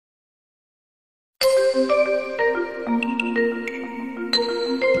Matthew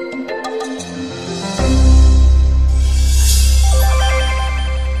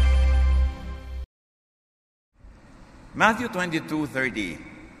 22:30.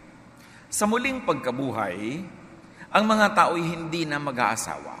 Sa muling pagkabuhay, ang mga tao'y hindi na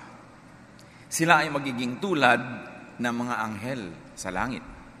mag-aasawa. Sila ay magiging tulad ng mga anghel sa langit.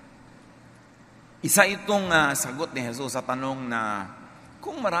 Isa itong sagot ni Jesus sa tanong na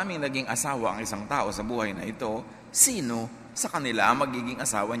kung maraming naging asawa ang isang tao sa buhay na ito, sino sa kanila ang magiging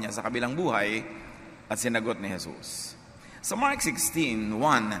asawa niya sa kabilang buhay? At sinagot ni Jesus. Sa Mark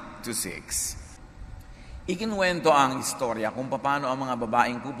 16:1-6, ikinuwento ang istorya kung paano ang mga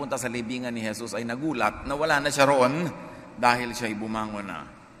babaeng pupunta sa libingan ni Jesus ay nagulat na wala na siya roon dahil siya'y bumangon na.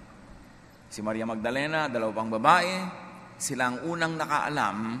 Si Maria Magdalena, 2 pang babae, sila ang unang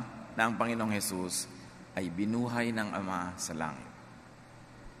nakaalam na ang Panginoong Jesus ay binuhay ng Ama sa langit.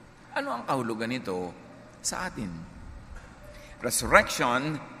 Ano ang kahulugan nito sa atin?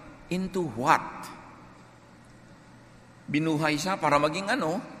 Resurrection into what? Binuhay siya para maging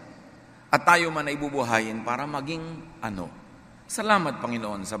ano? At tayo man ay bubuhayin para maging ano. Salamat,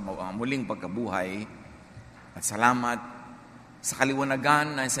 Panginoon, sa muling pagkabuhay. At salamat sa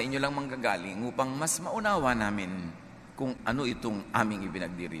kaliwanagan na sa inyo lang manggagaling upang mas maunawa namin kung ano itong aming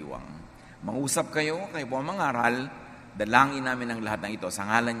ibinagdiriwang. Mangusap kayo po mangaral, dalangin namin ang lahat ng ito sa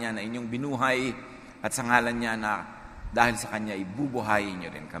ngalan niya na inyong binuhay at sa ngalan niya na dahil sa Kanya ibubuhayin niyo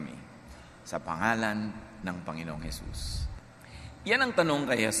rin kami. Sa pangalan ng Panginoong Jesus. Yan ang tanong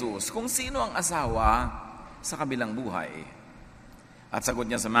kay Jesus, kung sino ang asawa sa kabilang buhay. At sagot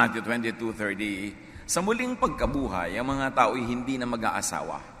niya sa Matthew 22:30, sa muling pagkabuhay, ang mga tao'y hindi na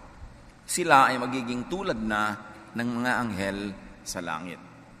mag-aasawa. Sila ay magiging tulad na ng mga anghel sa langit.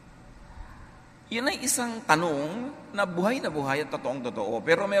 Yan ay isang tanong na buhay at totoong-totoo,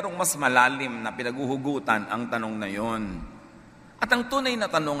 pero merong mas malalim na pinaguhugutan ang tanong na yon. At ang tunay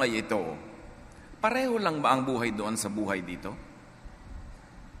na tanong ay ito, pareho lang ba ang buhay doon sa buhay dito?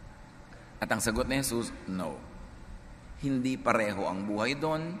 At ang sagot ni Jesus, no. Hindi pareho ang buhay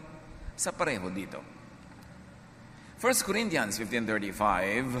doon sa pareho dito. 1 Corinthians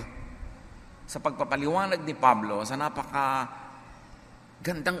 15:35, sa pagpapaliwanag ni Pablo sa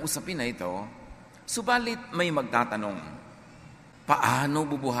napaka-gandang usapin na ito, subalit may magtatanong, paano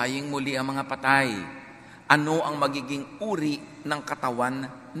bubuhayin muli ang mga patay? Ano ang magiging uri ng katawan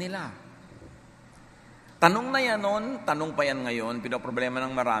nila? Tanong na yan noon, tanong pa yan ngayon, pinoproblema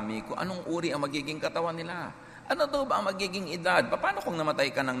ng marami kung anong uri ang magiging katawan nila. Ano daw ba ang magiging edad? Paano kung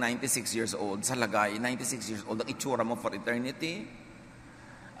namatay ka ng 96 years old, sa lagay, 96 years old, ang itsura mo for eternity?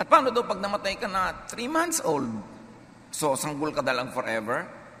 At paano daw pag namatay ka na 3 months old? So, sanggol ka dalang forever?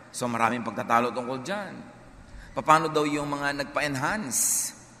 So, maraming pagtatalo tungkol dyan. Paano daw yung mga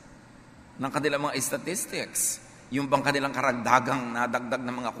nagpa-enhance ng kanilang mga statistics? Yung bang kanilang karagdagang nadagdag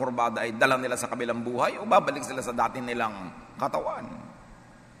ng mga kurbada ay dala nila sa kabilang buhay o babalik sila sa dati nilang katawan?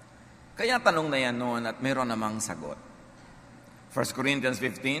 Kaya tanong na yan noon at meron namang sagot. 1 Corinthians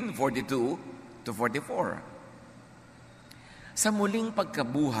 15:42-44. Sa muling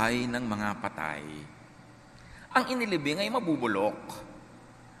pagkabuhay ng mga patay, ang inilibing ay mabubulok,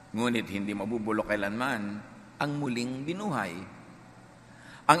 ngunit hindi mabubulok kailanman ang muling binuhay.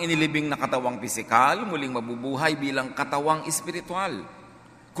 Ang inilibing na katawang pisikal, muling mabubuhay bilang katawang espiritual.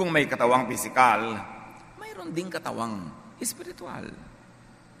 Kung may katawang pisikal, mayroon ding katawang espiritual.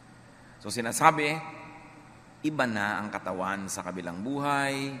 So sinasabi, iba na ang katawan sa kabilang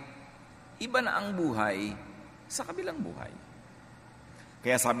buhay, iba na ang buhay sa kabilang buhay.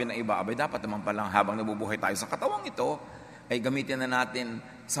 Kaya sabi ng iba, abay dapat naman palang habang nabubuhay tayo sa katawang ito, ay gamitin na natin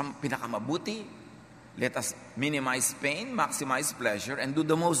sa pinakamabuti. Let us minimize pain, maximize pleasure, and do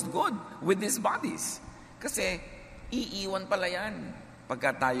the most good with these bodies. Kasi iiwan pala yan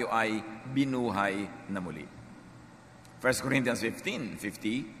pagka tayo ay binuhay na muli. 1 Corinthians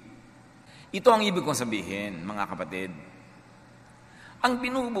 15:50. Ito ang ibig kong sabihin, mga kapatid. Ang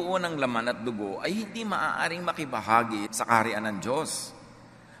binubuo ng laman at dugo ay hindi maaaring makibahagi sa kaharian ng Diyos.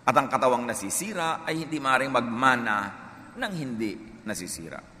 At ang katawang nasisira ay hindi maaaring magmana ng hindi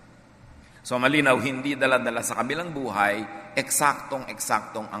nasisira. So malinaw, hindi dala-dala sa kabilang buhay,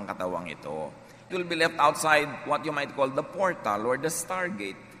 eksaktong ang katawang ito. It will be left outside what you might call the portal or the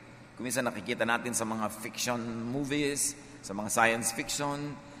stargate. Kung minsan nakikita natin sa mga fiction movies, sa mga science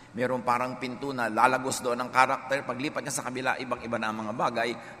fiction, meron parang pinto na lalagos doon ang karakter, paglipat niya sa kabila, ibang-iba na ang mga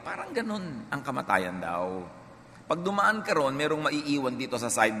bagay, parang ganun ang kamatayan daw. Pag dumaan ka ron, merong maiiwan dito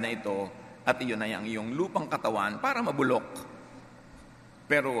sa side na ito, at iyon ay ang iyong lupang katawan para mabulok.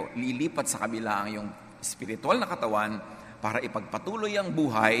 Pero lilipat sa kabila ang iyong spiritual na katawan para ipagpatuloy ang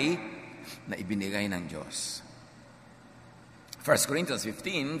buhay na ibinigay ng Diyos. 1 Corinthians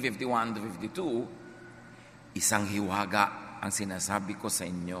 15, 51 to 52, isang hiwaga ang sinasabi ko sa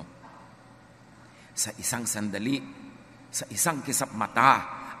inyo. Sa isang sandali, sa isang kisap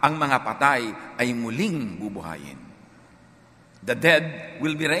mata, ang mga patay ay muling bubuhayin. The dead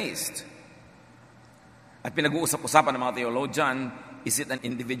will be raised. At pinag-uusap-usapan ng mga theologian, is it an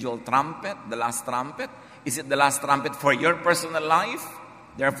individual trumpet, the last trumpet? Is it the last trumpet for your personal life?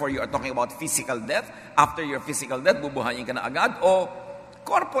 Therefore, you are talking about physical death. After your physical death, bubuhayin ka na agad. O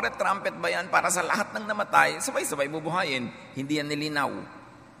corporate trumpet ba yan para sa lahat ng namatay? Sabay-sabay bubuhayin. Hindi yan nilinaw.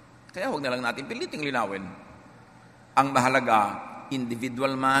 Kaya huwag na lang natin piliting linawin. Ang mahalaga,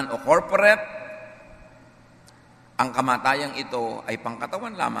 individual man o corporate, ang kamatayang ito ay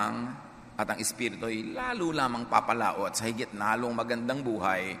pangkatawan lamang at ang espiritu ay lalo lamang papalao at sa higit nalong magandang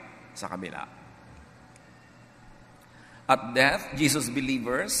buhay sa kabila. At death, Jesus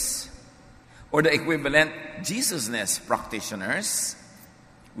believers, or the equivalent Jesusness practitioners,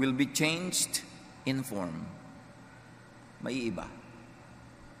 will be changed in form. May iba.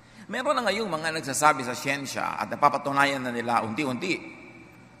 Meron na ngayong mga nagsasabi sa siyensya at napapatunayan na nila unti-unti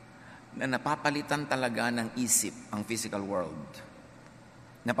na napapalitan talaga ng isip ang physical world.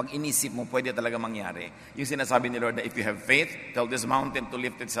 Na pag inisip mo, pwede talaga mangyari. Yung sinasabi ni Lord na if you have faith, tell this mountain to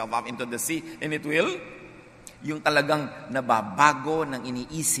lift itself up into the sea, and it will. Yung talagang nababago ng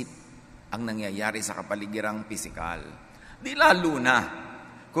iniisip ang nangyayari sa kapaligirang pisikal. Di lalo na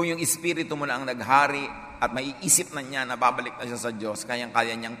kung yung espiritu mo na ang naghari at maiisip na niya na babalik na siya sa Diyos,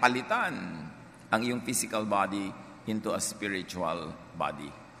 kayang-kaya niyang palitan ang iyong physical body into a spiritual body.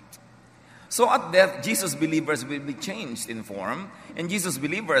 So at death, Jesus believers will be changed in form, and Jesus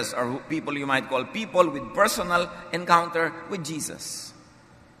believers are people you might call people with personal encounter with Jesus.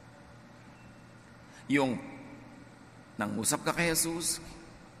 Yung nangusap ka kay Jesus,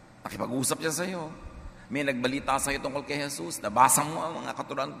 nakipag-usap siya sa iyo, may nagbalita sa iyo tungkol kay Jesus, nabasa mo ang mga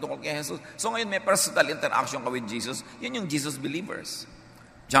katuruan tungkol kay Jesus. So ngayon may personal interaction ka with Jesus, yun yung Jesus believers.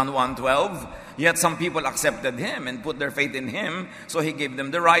 John 1:12, yet some people accepted Him and put their faith in Him, so He gave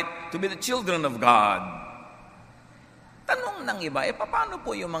them the right to be the children of God. Tanong ng iba, paano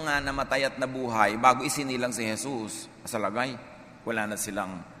po yung mga namatay at nabuhay bago isinilang si Jesus? Sa lagay, wala na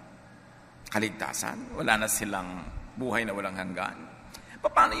silang kaligtasan, wala na silang buhay na walang hanggan.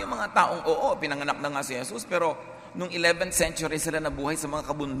 Paano yung mga taong, pinanganak na nga si Jesus, pero nung 11th century sila nabuhay sa mga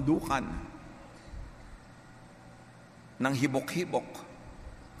kabundukan ng hibok-hibok.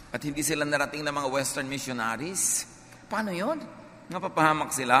 At hindi sila narating ng mga Western missionaries. Paano yun?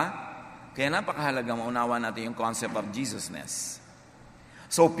 Napapahamak sila. Kaya napakahalaga maunawa natin yung concept of Jesusness.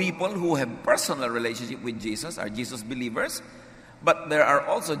 So people who have personal relationship with Jesus are Jesus believers, but there are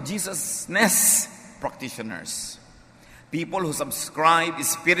also Jesusness practitioners. People who subscribe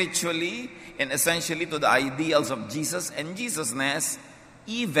spiritually and essentially to the ideals of Jesus and Jesusness,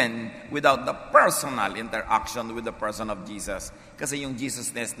 even without the personal interaction with the person of Jesus. Kasi yung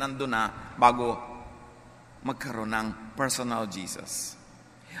Jesusness nandun na bago magkaroon ng personal Jesus.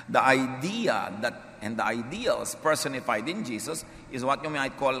 The idea that and the ideals personified in Jesus is what you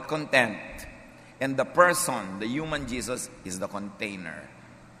might call content. And the person, the human Jesus, is the container.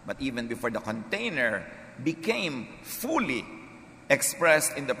 But even before the container became fully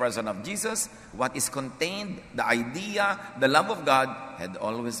expressed in the person of Jesus, what is contained, the idea, the love of God, had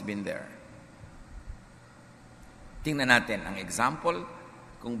always been there. Tingnan natin ang example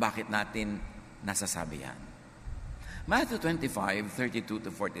kung bakit natin nasasabi yan. Matthew 25:32 to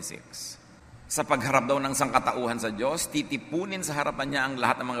 46. Sa pagharap daw ng sangkatauhan sa Diyos, titipunin sa harapan niya ang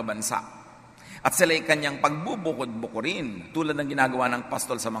lahat ng mga bansa. At sila'y kanyang pagbubukod-bukurin, tulad ng ginagawa ng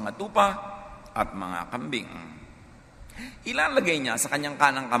pastol sa mga tupa at mga kambing. Ilalagay niya sa kanyang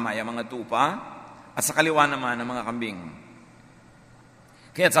kanang kamay ang mga tupa at sa kaliwa naman ang mga kambing.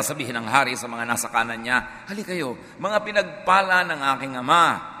 Kaya't sasabihin ng hari sa mga nasa kanan niya, "Hali kayo, mga pinagpala ng aking ama.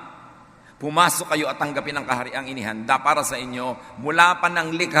 Pumasok kayo at tanggapin ang kahariang inihanda para sa inyo mula pa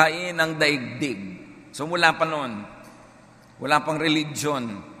ng likhain ng daigdig." So mula pa noon, wala pang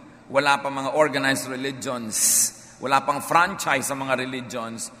religion, wala pang mga organized religions, wala pang franchise sa mga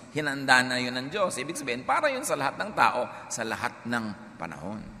religions, hinanda na yun ng Diyos. Ibig sabihin, para yun sa lahat ng tao, sa lahat ng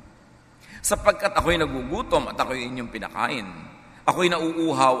panahon. Sapagkat ako'y nagugutom at ako'y inyong pinakain. Ako'y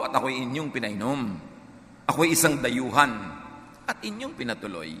nauuhaw at ako'y inyong pinainom. Ako'y isang dayuhan at inyong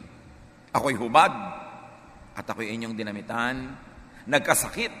pinatuloy. Ako'y hubad at ako'y inyong dinamitan.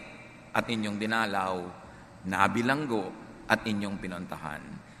 Nagkasakit at inyong dinalaw. Nabilanggo at inyong pinuntahan.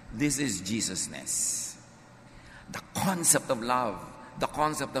 This is Jesusness. The concept of love the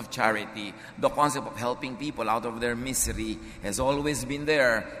concept of charity, the concept of helping people out of their misery has always been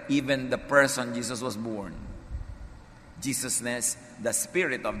there, even the person Jesus was born. Jesusness, the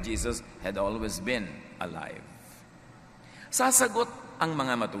Spirit of Jesus, had always been alive. Sasagot ang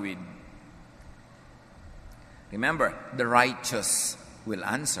mga matuwid. Remember, the righteous will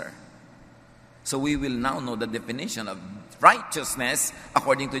answer. So we will now know the definition of righteousness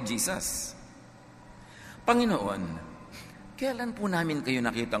according to Jesus. Panginoon, kailan po namin kayo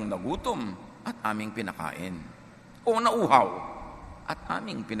nakitang nagutom at aming pinakain? O nauhaw at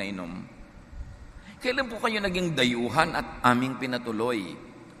aming pinainom? Kailan po kayo naging dayuhan at aming pinatuloy?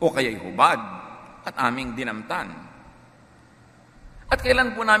 O kaya'y hubad at aming dinamtan? At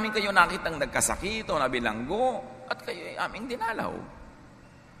kailan po namin kayo nakitang nagkasakit o nabilanggo at kayo'y aming dinalaw?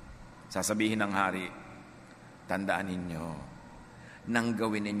 Sasabihin ng hari, tandaan ninyo, nang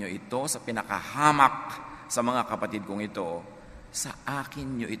gawin ninyo ito sa pinakahamak sa mga kapatid kong ito, sa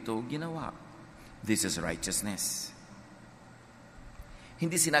akin nyo ito ginawa. This is righteousness.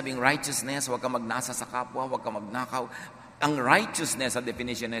 Hindi sinabing righteousness, huwag ka magnasa sa kapwa, huwag ka magnakaw. Ang righteousness, sa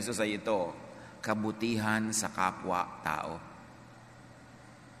definition ng Jesus ay ito, kabutihan sa kapwa-tao.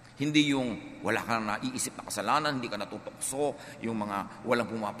 Hindi yung wala kang naiisip na kasalanan, hindi ka natutokso, yung mga walang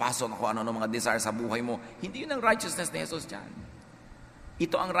pumapasok na kung ano mga desire sa buhay mo. Hindi yun ang righteousness ni Jesus dyan.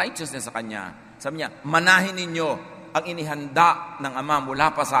 Ito ang righteousness sa Kanya. Sabi niya, manahin ninyo ang inihanda ng Ama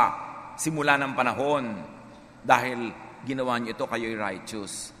mula pa sa simula ng panahon. Dahil ginawa niyo ito, kayo'y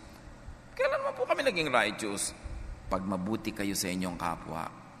righteous. Kailan mo po kami naging righteous? Pag mabuti kayo sa inyong kapwa,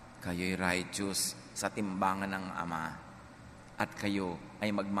 kayo'y righteous sa timbangan ng Ama. At kayo ay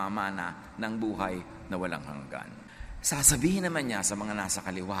magmamana ng buhay na walang hanggan. Sasabihin naman niya sa mga nasa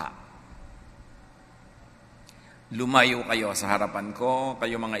kaliwa, lumayo kayo sa harapan ko,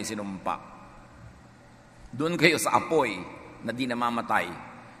 kayo mga isinumpa. Doon kayo sa apoy na di namamatay,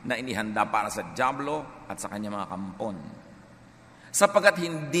 na inihanda para sa dyablo at sa kanya mga kampon. Sapagkat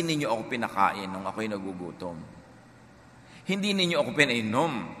hindi ninyo ako pinakain nung ako'y nagugutom. Hindi ninyo ako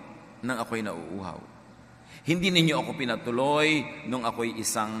pinainom nang ako'y nauuhaw. Hindi ninyo ako pinatuloy nung ako'y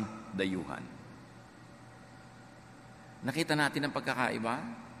isang dayuhan. Nakita natin ang pagkakaiba?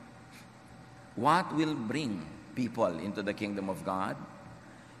 What will bring people into the kingdom of God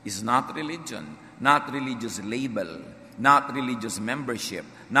is not religion, not religious label, not religious membership,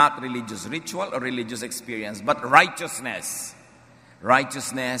 not religious ritual or religious experience, but righteousness.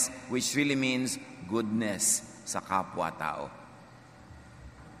 Righteousness, which really means goodness sa kapwa-tao.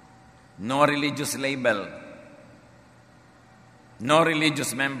 No religious label, no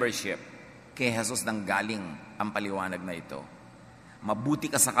religious membership. Kay Jesus nang galing ang paliwanag na ito.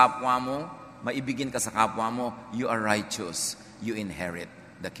 Mabuti ka sa kapwa mo, maibigin ka sa kapwa mo, you are righteous. You inherit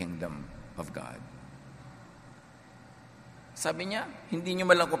the kingdom of God. Sabi niya, hindi niyo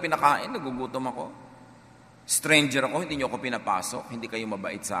man lang ako pinakain, nagugutom ako. Stranger ako, hindi niyo ako pinapasok, hindi kayo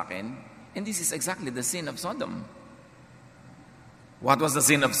mabait sa akin. And this is exactly the sin of Sodom. What was the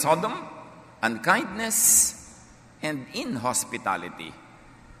sin of Sodom? Unkindness and inhospitality.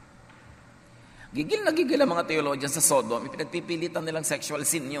 Gigil na gigil ang mga theologian sa Sodom, pinagpipilitan nilang sexual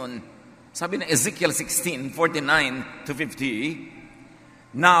sin yun. Sabi ng Ezekiel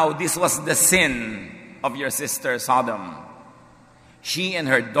 16:49-50, now this was the sin of your sister Sodom. She and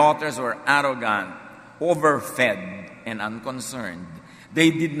her daughters were arrogant, overfed, and unconcerned.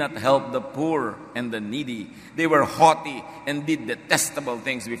 They did not help the poor and the needy. They were haughty and did detestable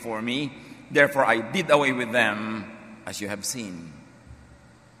things before me. Therefore, I did away with them, as you have seen.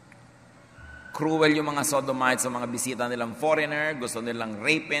 Cruel yung mga Sodomites sa mga bisita nilang foreigner, gusto nilang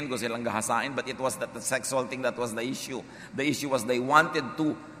rapin, gusto nilang gahasain, but it was that the sexual thing that was the issue. The issue was they wanted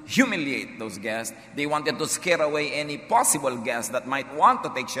to humiliate those guests. They wanted to scare away any possible guest that might want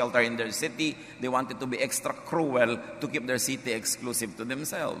to take shelter in their city. They wanted to be extra cruel to keep their city exclusive to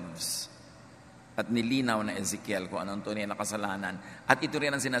themselves. At nilinaw na Ezekiel kung anong tunay na kasalanan. At ito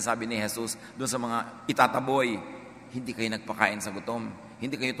rin ang sinasabi ni Jesus doon sa mga itataboy. Hindi kayo nagpakain sa gutom.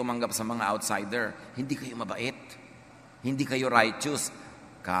 Hindi kayo tumanggap sa mga outsider. Hindi kayo mabait. Hindi kayo righteous.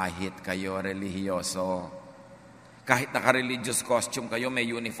 Kahit kayo relihiyoso. Kahit naka-religious costume kayo, may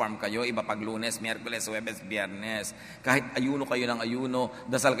uniform kayo, iba pag Lunes, Miyerkules, Huwebes, Biyernes. Kahit ayuno kayo ng ayuno,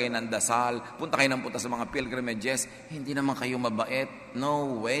 dasal kayo ng dasal, punta kayo ng punta sa mga pilgrimages, hindi naman kayo mabait.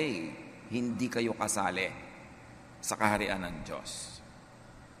 No way. Hindi kayo kasali sa kaharian ng Diyos.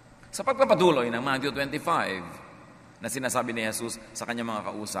 Sa pagpapatuloy ng Matthew 25, na sinasabi ni Jesus sa kanyang mga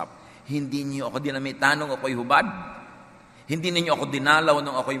kausap, hindi niyo ako dinamitan nung ako'y hubad. Hindi niyo ako dinalaw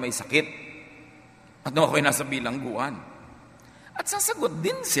nung ako'y may sakit. At nung ako'y nasa bilangguan. At sasagot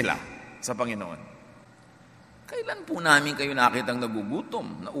din sila sa Panginoon. Kailan po namin kayo nakitang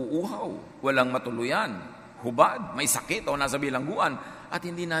nagugutom, nauuhaw, walang matuluyan, hubad, may sakit o nasa bilangguan, at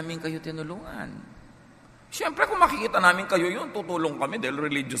hindi namin kayo tinulungan? Siyempre, kung makikita namin kayo yun, tutulong kami dahil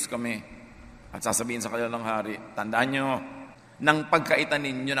religious kami. At sasabihin sa kanilang hari, tandaan nyo, nang pagkaitan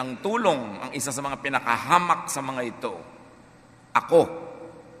ninyo ng tulong, ang isa sa mga pinakahamak sa mga ito, ako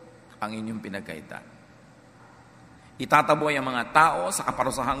ang inyong pinagkaitan. Itataboy ang mga tao sa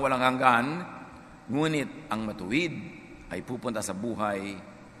kaparusahang walang hanggan, ngunit ang matuwid ay pupunta sa buhay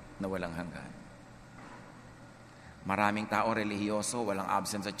na walang hanggan. Maraming tao relihiyoso, walang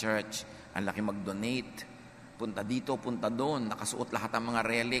absent sa church, ang laki mag-donate, punta dito, punta doon, nakasuot lahat ang mga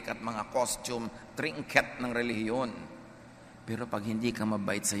relic at mga costume, trinket ng relihiyon. Pero pag hindi ka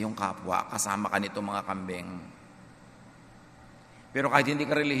mabait sa iyong kapwa, kasama ka nito mga kambing. Pero kahit hindi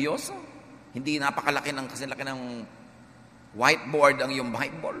ka relihiyoso, hindi napakalaki ng kasilaki ng whiteboard ang iyong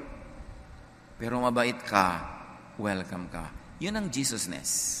Bible, pero mabait ka, welcome ka. Yun ang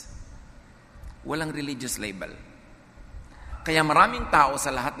Jesusness. Walang religious label. Kaya maraming tao sa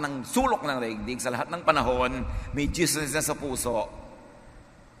lahat ng sulok ng daigdig, sa lahat ng panahon, may Jesusness sa puso,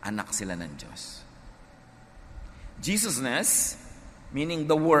 anak sila ng Diyos. Jesusness, meaning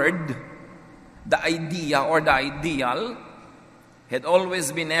the word, the idea or the ideal, had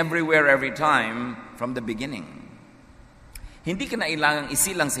always been everywhere, every time, from the beginning. Hindi kinailangang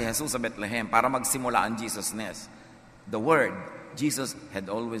isilang si Jesus sa Bethlehem para magsimula ang Jesusness. The word, Jesus had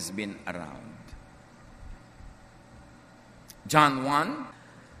always been around. John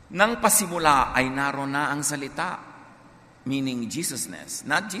 1, nang pasimula ay naroon na ang salita, meaning Jesusness,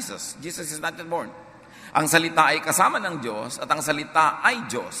 not Jesus. Jesus is not yet born. Ang salita ay kasama ng Diyos at ang salita ay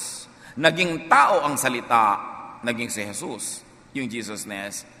Diyos. Naging tao ang salita, naging si Jesus, yung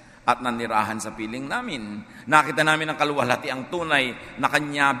Jesusness, at nanirahan sa piling namin. Nakita namin ang kaluwalhati ang tunay na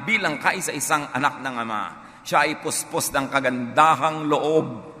Kanya bilang kaisa-isang anak ng Ama. Siya ay puspos ng kagandahang loob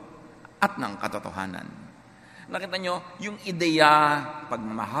at ng katotohanan. Nakita nyo, yung ideya,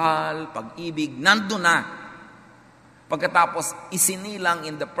 pagmamahal, pag-ibig, nandun na. Pagkatapos, isinilang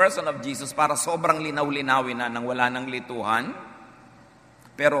in the person of Jesus para sobrang linaw-linawin na nang wala ng lituhan.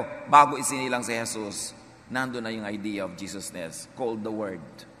 Pero bago isinilang si Jesus, nandun na yung idea of Jesusness called the Word.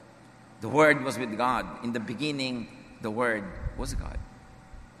 The Word was with God. In the beginning, the Word was God.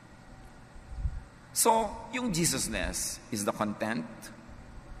 So, yung Jesusness is the content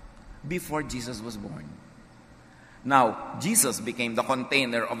before Jesus was born. Now, Jesus became the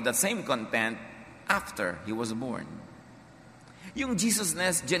container of the same content after He was born. Yung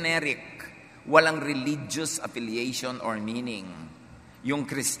Jesusness, generic, walang religious affiliation or meaning. Yung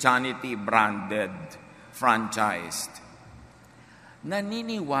Christianity, branded, franchised.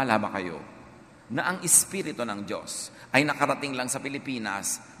 Naniniwala ba kayo na ang Espiritu ng Diyos ay nakarating lang sa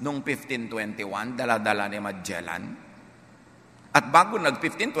Pilipinas noong 1521, dala-dala ni Magellan? At bago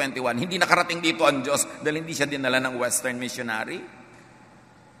nag-1521, hindi nakarating dito ang Diyos dahil hindi siya dinala ng Western missionary?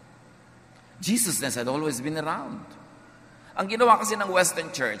 Jesusness had always been around. Ang ginawa kasi ng Western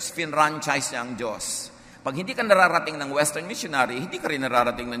Church, finranchise niya ang Diyos. Pag hindi ka nararating ng Western missionary, hindi ka rin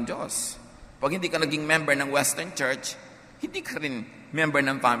nararating ng Diyos. Pag hindi ka naging member ng Western Church, hindi ka rin member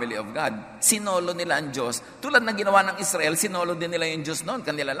ng family of God. Sinolo nila ang Diyos. Tulad ng ginawa ng Israel, sinolo din nila yung Diyos noon.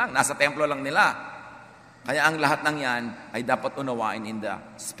 Kanila lang, nasa templo lang nila. Kaya ang lahat ng yan ay dapat unawain in the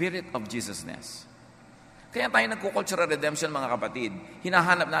spirit of Jesusness. Kaya tayo nagko-cultural redemption, mga kapatid.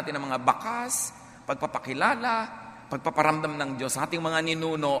 Hinahanap natin ang mga bakas, pagpapakilala, pagpaparamdam ng Diyos sa ating mga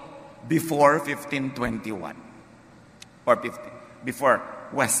ninuno before 1521 or before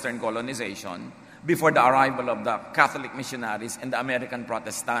Western colonization, before the arrival of the Catholic missionaries and the American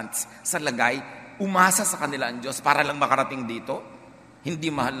Protestants. Sa lagay, umasa sa kanila ang Diyos para lang makarating dito. Hindi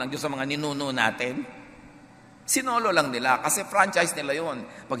mahal ng Diyos sa mga ninuno natin. Sinolo lang nila kasi franchise nila yon.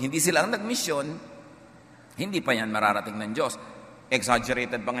 Pag hindi sila ang nag-mission, hindi pa yan mararating ng Diyos.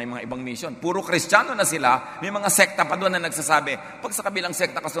 Exaggerated pa nga yung mga ibang mission. Puro Kristiyano na sila, may mga sekta pa doon na nagsasabi, pag sa kabilang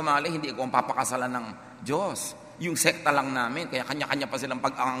sekta ka sumali, hindi ko ang papakasalan ng Diyos. Yung sekta lang namin, kaya kanya-kanya pa silang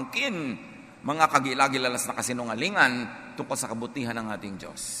pag-angkin. Mga kagilagilalas na kasinungalingan tungkol sa kabutihan ng ating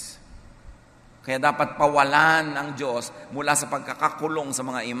Diyos. Kaya dapat pawalan ang Diyos mula sa pagkakakulong sa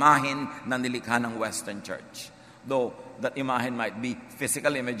mga imahen na nilikha ng Western Church. Though that imahen might be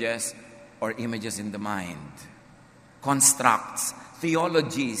physical images or images in the mind. Constructs,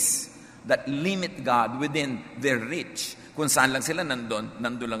 theologies that limit God within their reach. Kung saan lang sila nandun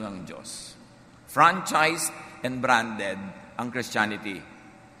lang ang Diyos. Franchised and branded ang Christianity.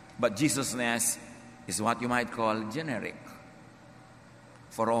 But Jesusness is what you might call generic.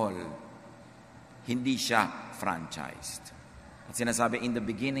 For all. Hindi siya franchised. At sinasabi, in the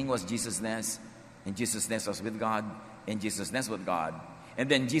beginning was Jesusness, And Jesusness was with God, and Jesusness with God. And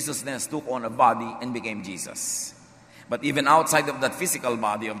then Jesusness took on a body and became Jesus. But even outside of that physical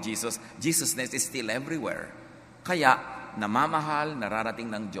body of Jesus, Jesusness is still everywhere. Kaya, namamahal, nararating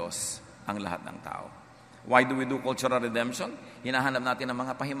ng Diyos ang lahat ng tao. Why do we do cultural redemption? Hinahanap natin ang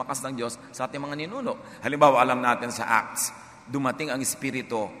mga pahimakas ng Diyos sa ating mga ninuno. Halimbawa, alam natin sa Acts, dumating ang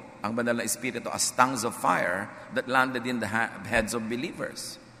Espiritu, ang banal na Espiritu, as tongues of fire that landed in the heads of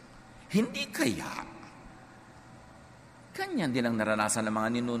believers. Hindi kaya, ganyan din ang naranasan ng mga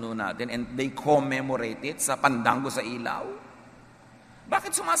ninuno natin and they commemorate it sa pandango sa ilaw?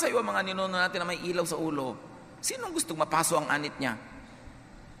 Bakit sumasayo ang mga ninuno natin na may ilaw sa ulo? Sinong gustong mapaso ang anit niya?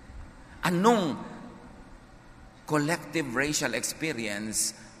 Anong collective racial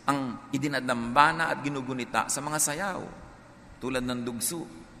experience ang idinadambana at ginugunita sa mga sayaw? Tulad ng dugso.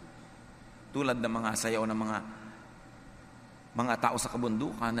 Tulad ng mga sayaw ng mga tao sa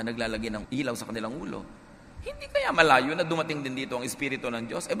kabundukan na naglalagay ng ilaw sa kanilang ulo. Hindi kaya malayo na dumating din dito ang Espiritu ng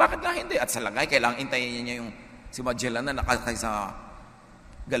Diyos? Bakit nga hindi? At sa lagay, kailangan intayin niya yung si Magellan na nakakay sa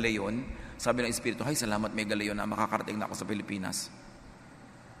galeyon. Sabi ng Espiritu, "Hay, salamat may galeyon na makakarating na ako sa Pilipinas."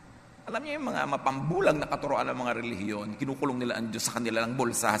 Alam niyo yung mga mapambulang na katuroan ng mga relihiyon, kinukulong nila ang Diyos sa kanila ng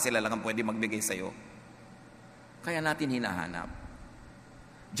bulsa, sila lang ang pwede magbigay sa'yo. Kaya natin hinahanap.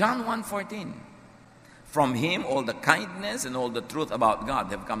 John 1:14, "From Him all the kindness and all the truth about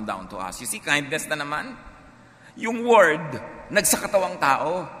God have come down to us." You see, kindness na naman. Yung Word, nagsakatawang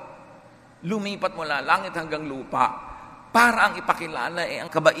tao, lumipat mula langit hanggang lupa, para ang ipakilala ang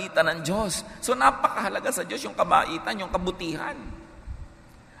kabaitan ng Diyos. So napakahalaga sa Diyos yung kabaitan, yung kabutihan.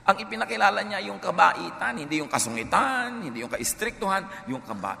 Ang ipinakilala niya yung kabaitan, hindi yung kasungitan, hindi yung kaistriktuhan, yung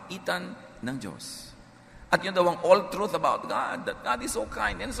kabaitan ng Diyos. At yun daw ang all truth about God, that God is so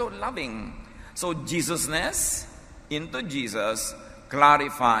kind and so loving. So Jesusness into Jesus,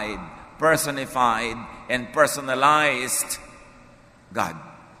 clarified, personified, and personalized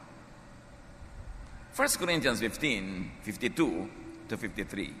God. 1 Corinthians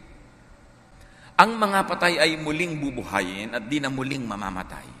 15:52-53. Ang mga patay ay muling bubuhayin at di na muling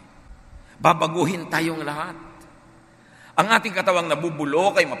mamamatay. Babaguhin tayong lahat. Ang ating katawang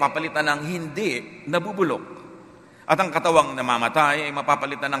nabubulok ay mapapalitan ng hindi nabubulok. At ang katawang namamatay ay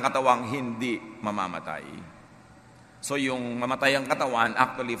mapapalitan ng katawang hindi mamamatay. So yung mamatay ang katawan,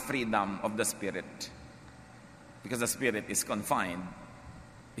 actually freedom of the spirit. Because the spirit is confined.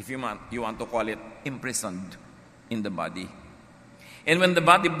 If you want to call it imprisoned in the body. And when the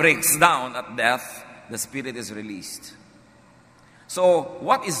body breaks down at death, the spirit is released. So,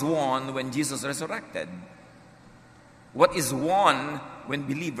 what is won when Jesus resurrected? What is won when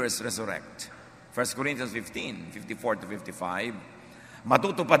believers resurrect? 1 Corinthians 15:54-55,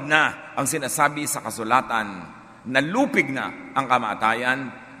 "Matutupad na ang sinasabi sa kasulatan, na lupig na ang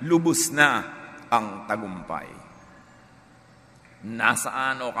kamatayan, lubos na ang tagumpay."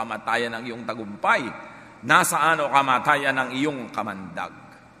 Nasaan o kamatayan ang iyong tagumpay? Nasaan o kamatayan ang iyong kamandag?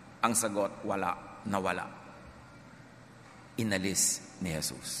 Ang sagot, wala, nawala. Inalis ni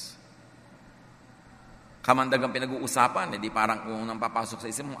Jesus. Kamandag ang pinag-uusapan, hindi parang kung nang papasok sa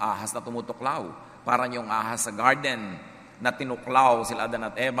isip mong ahas na tumutuklaw. Parang yung ahas sa garden na tinuklaw sila Adan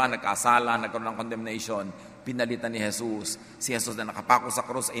at Eva, nagkasala, nagkaroon ng condemnation, pinalitan ni Jesus. Si Jesus na nakapako sa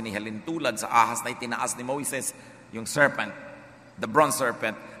krus ay nihalintulad sa ahas na itinaas ni Moses, yung serpent, the bronze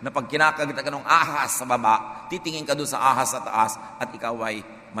serpent, na pag kinakagat ka ng ahas sa baba, titingin ka doon sa ahas sa taas at ikaw ay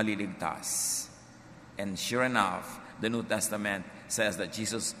maliligtas. And sure enough, the New Testament says that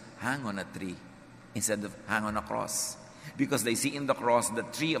Jesus hung on a tree instead of hang on a cross. Because they see in the cross the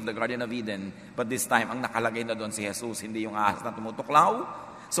tree of the Garden of Eden, but this time, ang nakalagay na doon si Jesus, hindi yung ahas na tumutuklaw.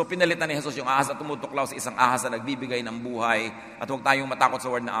 So pinalitan ni Jesus yung ahas na tumutuklaw sa isang ahas na nagbibigay ng buhay. At huwag tayong matakot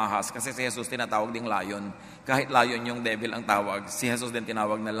sa word na ahas, kasi si Jesus tinatawag ding lion. Kahit lion yung devil ang tawag, si Jesus din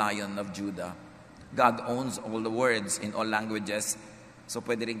tinawag na Lion of Judah. God owns all the words in all languages, so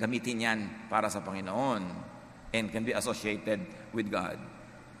pwede rin gamitin yan para sa Panginoon and can be associated with God.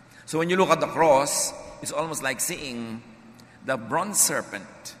 So when you look at the cross, it's almost like seeing the bronze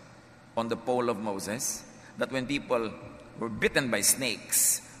serpent on the pole of Moses, that when people were bitten by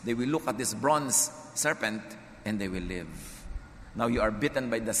snakes, they will look at this bronze serpent and they will live. Now you are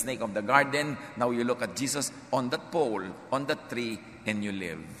bitten by the snake of the garden. Now you look at Jesus on that pole, on that tree, and you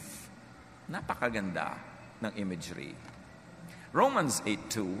live. Napakaganda ng imagery. Romans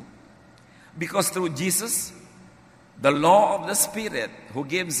 8:2, "Because through Jesus, the law of the Spirit who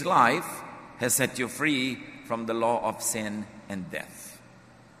gives life has set you free from the law of sin and death."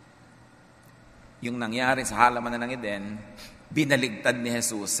 Yung nangyari sa halamanan ng Eden, binaligtad ni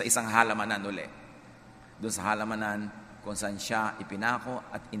Jesus sa isang halamanan uli. Doon sa halamanan kung saan siya ipinako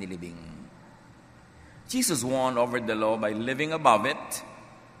at inilibing. Jesus won over the law by living above it,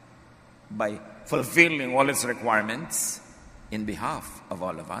 by fulfilling all its requirements in behalf of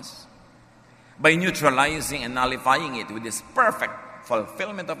all of us, by neutralizing and nullifying it with His perfect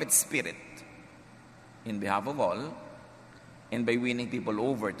fulfillment of its Spirit in behalf of all, and by winning people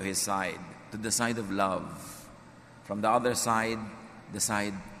over to His side, to the side of love, from the other side, the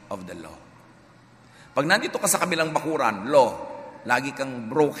side of the law. Pag nandito ka sa kabilang bakuran, law, lagi kang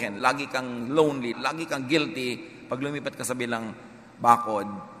broken, lagi kang lonely, lagi kang guilty. Pag lumipat ka sa bilang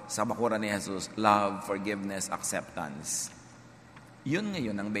bakod, sa bakuran ni Jesus, love, forgiveness, acceptance. Yun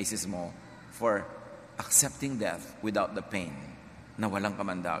ngayon ang basis mo for accepting death without the pain, na walang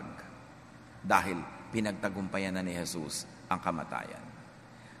kamandag. Dahil pinagtagumpayan na ni Jesus ang kamatayan.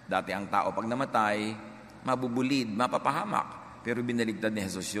 Dati ang tao pag namatay, mabubulid, mapapahamak. Pero binaligtad ni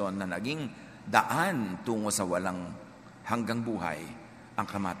Jesus yun na naging daan tungo sa walang hanggang buhay, ang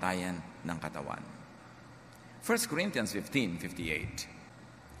kamatayan ng katawan. 1 Corinthians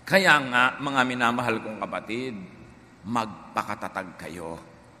 15:58. Kaya nga, mga minamahal kong kapatid, magpakatatag kayo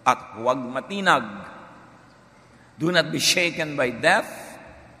at huwag matinag. Do not be shaken by death.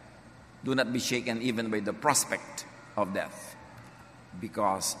 Do not be shaken even by the prospect of death.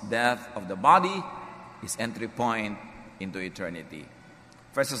 Because death of the body is entry point into eternity.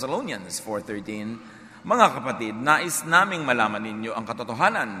 1 Thessalonians 4:13, mga kapatid, nais naming malaman ninyo ang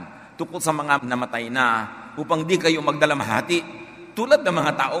katotohanan tungkol sa mga namatay na upang di kayo magdalamhati tulad ng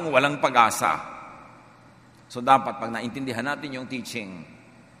mga taong walang pag-asa. So dapat pag naintindihan natin yung teaching,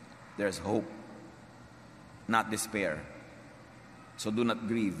 there's hope, not despair. So do not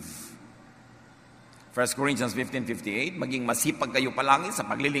grieve. 1 Corinthians 15:58, maging masipag kayo palagi sa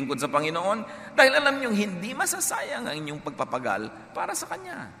paglilingkod sa Panginoon dahil alam niyong hindi masasayang ang inyong pagpapagal para sa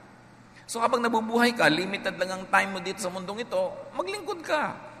Kanya. So habang nabubuhay ka, limited lang ang time mo dito sa mundong ito, maglingkod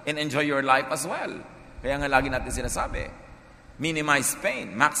ka and enjoy your life as well. Kaya nga lagi natin sinasabi, minimize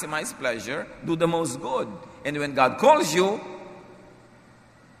pain, maximize pleasure, do the most good. And when God calls you,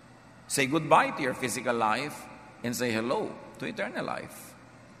 say goodbye to your physical life and say hello to eternal life.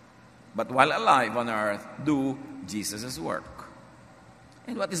 But while alive on earth, do Jesus' work.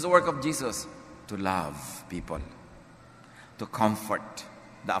 And what is the work of Jesus? To love people, to comfort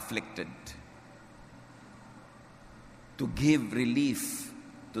the afflicted, to give relief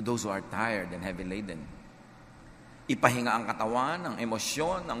to those who are tired and heavy laden. Ipahinga ang katawan, ang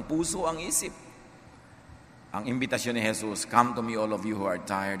emosyon, ang puso, ang isip. Ang imbitasyon ni Jesus, come to me all of you who are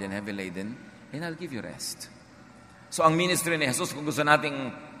tired and heavy laden, and I'll give you rest. So ang ministry ni Jesus, kung gusto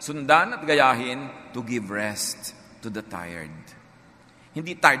nating sundan at gayahin, to give rest to the tired.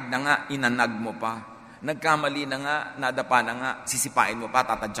 Hindi tired na nga, inanag mo pa. Nagkamali na nga, nadapa na nga, sisipain mo pa,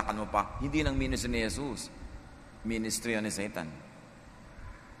 tatadyakan mo pa. Hindi ng ministry ni Jesus. Ministry ni Satan.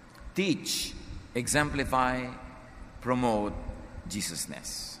 Teach, exemplify, promote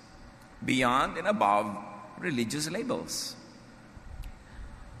Jesusness. Beyond and above religious labels.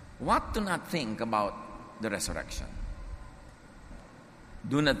 What to not think about the resurrection?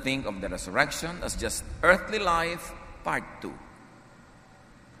 Do not think of the resurrection as just earthly life, part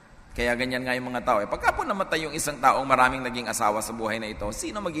 2. Kaya ganyan nga yung mga tao. Pagka po namatay yung isang taong maraming naging asawa sa buhay na ito,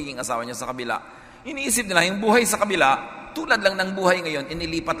 sino magiging asawa niya sa kabila? Iniisip nila, yung buhay sa kabila, tulad lang ng buhay ngayon,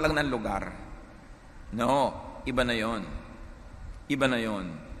 inilipat lang ng lugar. No, iba na yon. Iba na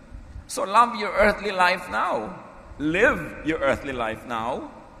yon. So love your earthly life now. Live your earthly life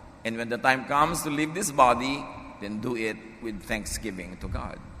now. And when the time comes to leave this body, then do it with thanksgiving to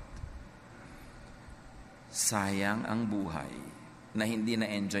God. Sayang ang buhay na hindi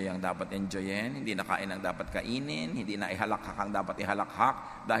na-enjoy ang dapat enjoyin, hindi nakain ang dapat kainin, hindi na ihalakhak ang dapat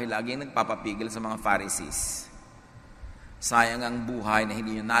ihalakhak, dahil laging nagpapapigil sa mga Pharisees. Sayang ang buhay na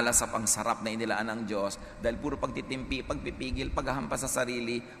hindi nyo nalasap ang sarap na inilaan ng Diyos dahil puro pagtitimpi, pagpipigil, paghahampas sa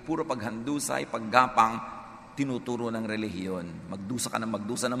sarili, puro paghandusay, paggapang, tinuturo ng relihiyon. Magdusa ka ng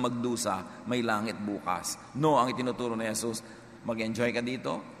magdusa, may langit bukas. No, ang itinuturo ni Jesus, mag-enjoy ka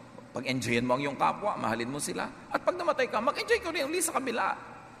dito, pag-enjoyin mo ang iyong kapwa, mahalin mo sila. At pag namatay ka, mag-enjoy ka rin sa kabila.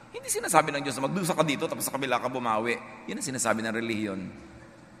 Hindi sinasabi ng Diyos na magdusa ka dito, tapos sa kabila ka bumawi. Yun ang sinasabi ng relihiyon.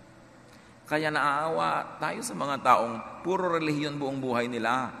 Kaya naaawa tayo sa mga taong puro relihiyon buong buhay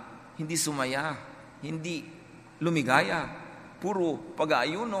nila. Hindi sumaya, hindi lumigaya, puro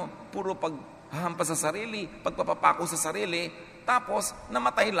pag-aayuno, puro paghahampas sa sarili, pagpapapako sa sarili, tapos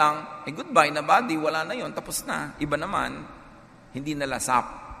namatay lang, goodbye na body, wala na yon, tapos na. Iba naman, hindi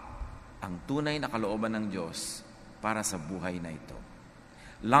nalasap ang tunay na kalooban ng Diyos para sa buhay na ito.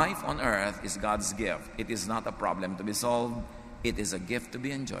 Life on earth is God's gift. It is not a problem to be solved. It is a gift to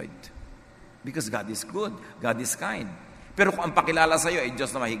be enjoyed. Because God is good, God is kind. Pero kung ang pakilala sa iyo ay Diyos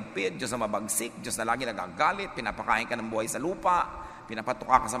na mahigpit, Diyos na mabagsik, Diyos na lagi nagagalit, pinapakain ka ng buhay sa lupa,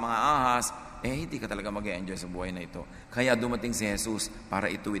 pinapatuka ka sa mga ahas, hindi ka talaga mag-enjoy sa buhay na ito. Kaya dumating si Jesus para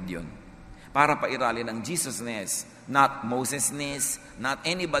ituwid yun. Para pairalin ang Jesusness, not Mosesness, not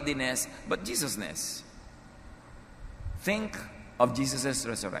anybodyness, but Jesusness. Think of Jesus'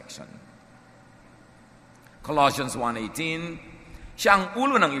 resurrection. Colossians 1:18, siya ang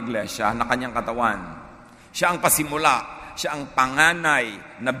ulo ng iglesia na kanyang katawan. Siya ang pasimula, siya ang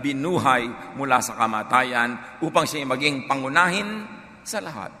panganay na binuhay mula sa kamatayan upang siya maging pangunahin sa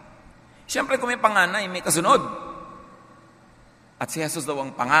lahat. Siyempre kung may panganay, may kasunod. At si Jesus daw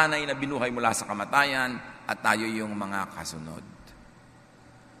ang panganay na binuhay mula sa kamatayan at tayo yung mga kasunod.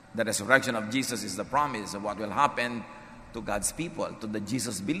 The resurrection of Jesus is the promise of what will happen to God's people, to the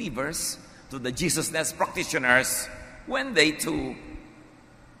Jesus believers, to the Jesusness practitioners when they too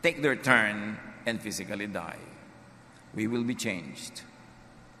take their turn and physically die. We will be changed.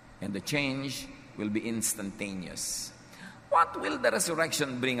 And the change will be instantaneous. What will the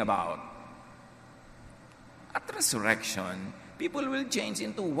resurrection bring about? At resurrection, people will change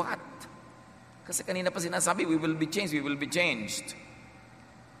into what? Kasi kanina pa sinasabi, we will be changed, we will be changed.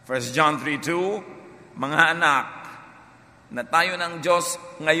 1 John 3:2, mga anak, na tayo ng Diyos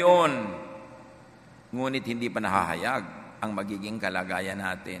ngayon, ngunit hindi pa nahahayag ang magiging kalagayan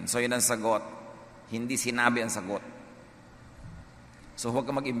natin. So yun ang sagot. Hindi sinabi ang sagot. So huwag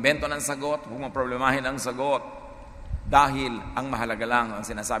ka mag-imbento ng sagot, huwag mong problemahin ang sagot. Dahil ang mahalaga lang ang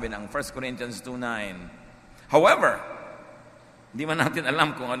sinasabi ng 1 Corinthians 2:9. However, di man natin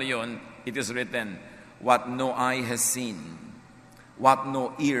alam kung ano yun, it is written, what no eye has seen, what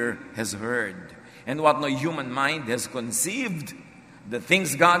no ear has heard, and what no human mind has conceived, the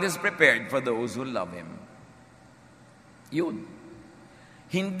things God has prepared for those who love Him. Yun.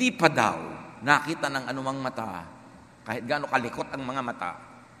 Hindi pa daw nakita ng anumang mata, kahit gaano kalikot ang mga mata.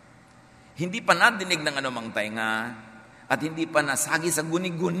 Hindi pa nadinig ng anumang tainga, at hindi pa nasagi sa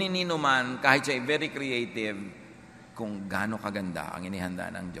guni-guni ni numan, kahit siya ay very creative, kung gaano kaganda ang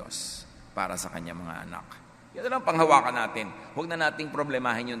inihanda ng Diyos para sa kanyang mga anak. Yan na lang panghawakan natin. Huwag na nating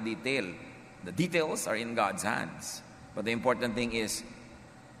problemahin yung detail. The details are in God's hands. But the important thing is,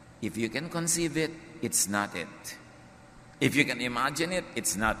 if you can conceive it, it's not it. If you can imagine it,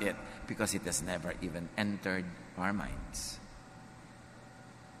 it's not it. Because it has never even entered our minds.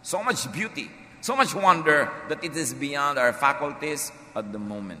 So much beauty, so much wonder that it is beyond our faculties at the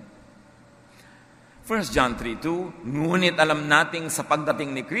moment. 1 John 3:2, ngunit alam nating sa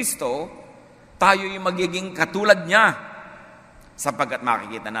pagdating ni Kristo, tayo yung magiging katulad niya sapagkat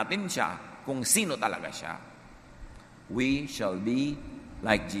makikita natin siya kung sino talaga siya. We shall be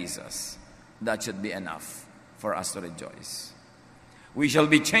like Jesus. That should be enough for us to rejoice. We shall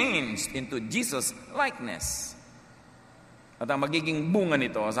be changed into Jesus likeness. At ang magiging bunga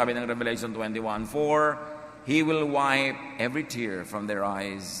nito, sabi ng Revelation 21:4, He will wipe every tear from their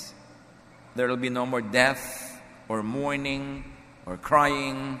eyes. There will be no more death, or mourning, or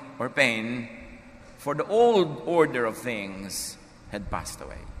crying, or pain, for the old order of things had passed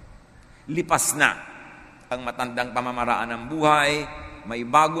away. Lipas na ang matandang pamamaraan ng buhay, may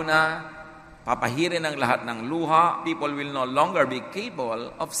bago na, papahirin ang lahat ng luha, people will no longer be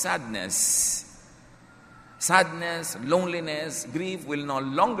capable of sadness. Sadness, loneliness, grief will no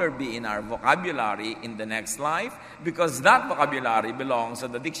longer be in our vocabulary in the next life because that vocabulary belongs to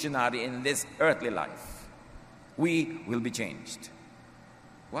the dictionary in this earthly life. We will be changed.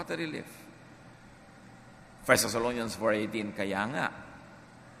 What a relief. 1 Thessalonians 4:18, kaya nga,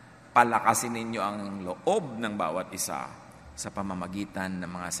 palakasin ninyo ang loob ng bawat isa sa pamamagitan ng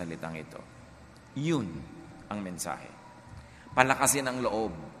mga salitang ito. Yun ang mensahe. Palakasin ang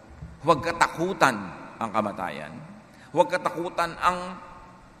loob. Huwag katakutan ang kamatayan. Huwag katakutan ang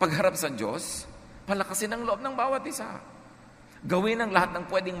pagharap sa Diyos. Palakasin ang loob ng bawat isa. Gawin ang lahat ng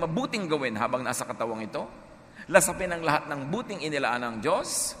pwedeng mabuting gawin habang nasa katawang ito. Lasapin ang lahat ng buting inilaan ng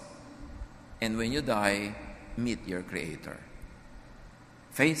Diyos. And when you die, meet your Creator.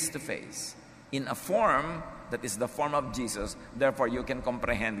 Face to face. In a form that is the form of Jesus. Therefore, you can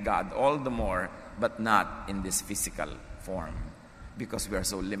comprehend God all the more, but not in this physical form. Because we are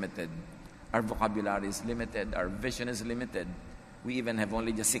so limited. Our vocabulary is limited. Our vision is limited. We even have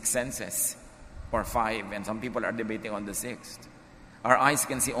only just 6 senses or 5, and some people are debating on the 6th. Our eyes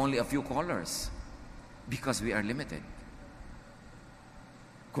can see only a few colors because we are limited.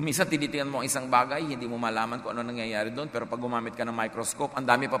 Kung minsan tinitingnan mo ang isang bagay, hindi mo malaman kung ano nangyayari doon, pero pag gumamit ka ng microscope, ang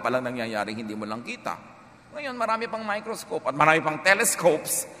dami pa palang nangyayari, hindi mo lang kita. Ngayon, marami pang microscope at marami pang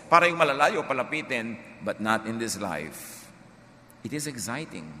telescopes para yung malalayo palapitin, but not in this life. It is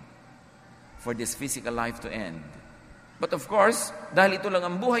exciting for this physical life to end. But of course, dahil ito lang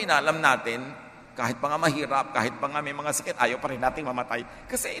ang buhay na alam natin, kahit pa nga mahirap, kahit pa nga may mga sakit, ayaw pa rin nating mamatay.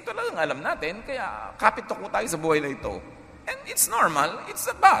 Kasi ito lang ang alam natin, kaya kapit ko tayo sa buhay na ito. And it's normal, it's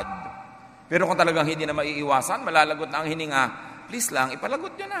not bad. Pero kung talagang hindi na maiiwasan, malalagot na ang hininga, please lang,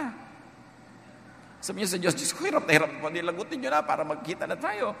 ipalagot nyo na. Sabi niyo sa Diyos, Diyos ko, hirap na hirap po, lagutin nyo na para magkita na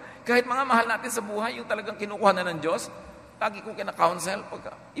tayo. Kahit mga mahal natin sa buhay, yung talagang kinukuha na ng Diyos, lagi kong kina-counsel,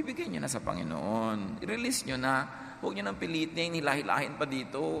 ibigay nyo na sa Panginoon. I-release nyo na. Huwag nyo nang pilitin, hilahilahin pa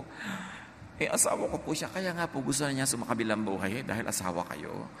dito. Asawa ko po siya, kaya nga po gusto niya sumakabilang buhay dahil asawa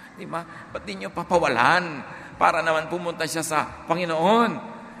kayo. Di ba? Ba't di nyo papawalan para naman pumunta siya sa Panginoon?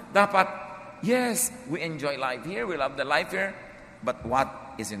 Dapat, yes, we enjoy life here, we love the life here, but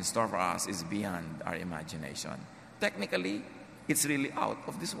what is in store for us is beyond our imagination. Technically, it's really out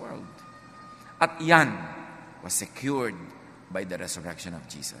of this world. At yan was secured by the resurrection of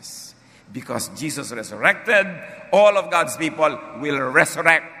Jesus. Because Jesus resurrected, all of God's people will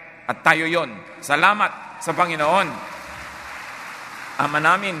resurrect. At tayo yon. Salamat sa Panginoon. Ama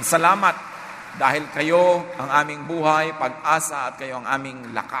namin, salamat dahil kayo ang aming buhay, pag-asa at kayo ang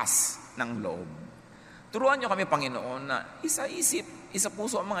aming lakas ng loob. Turuan niyo kami, Panginoon, na isa-isip, isa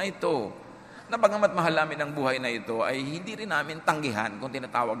puso ang mga ito. Na bagamat mahal namin ang buhay na ito, ay hindi rin namin tanggihan kung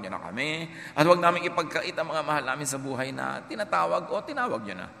tinatawag niyo na kami. At huwag namin ipagkait ang mga mahal namin sa buhay na tinatawag o tinawag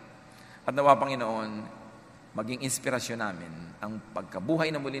niyo na. At nawa, Panginoon, maging inspirasyon namin ang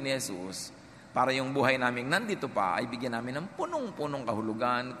pagkabuhay na muli ni Jesus para yung buhay namin nandito pa ay bigyan namin ng punong-punong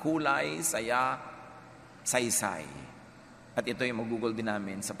kahulugan, kulay, saya, saysay. At ito yung magugol din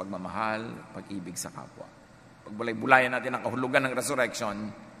namin sa pagmamahal, pag-ibig sa kapwa. Pagbulay-bulayan natin ang kahulugan ng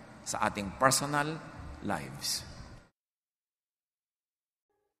resurrection sa ating personal lives.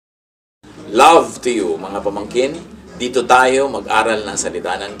 Love to you, mga pamangkin. Dito tayo mag-aral ng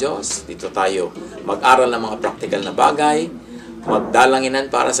salita ng Diyos. Dito tayo mag-aral ng mga praktikal na bagay.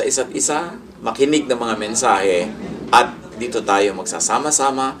 Magdalanginan para sa isa't isa. Makinig ng mga mensahe. At dito tayo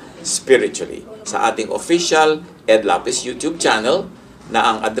magsasama-sama spiritually sa ating official Ed Lapis YouTube channel na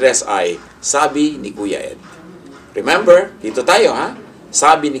ang address ay Sabi ni Kuya Ed. Remember, dito tayo ha.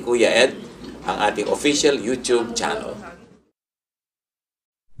 Sabi ni Kuya Ed, ang ating official YouTube channel.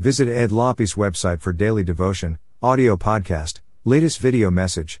 Visit Ed Lapis website for daily devotion, audio podcast, latest video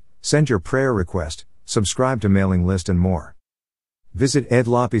message, send your prayer request, subscribe to mailing list and more. Visit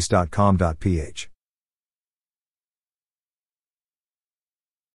edlapis.com.ph.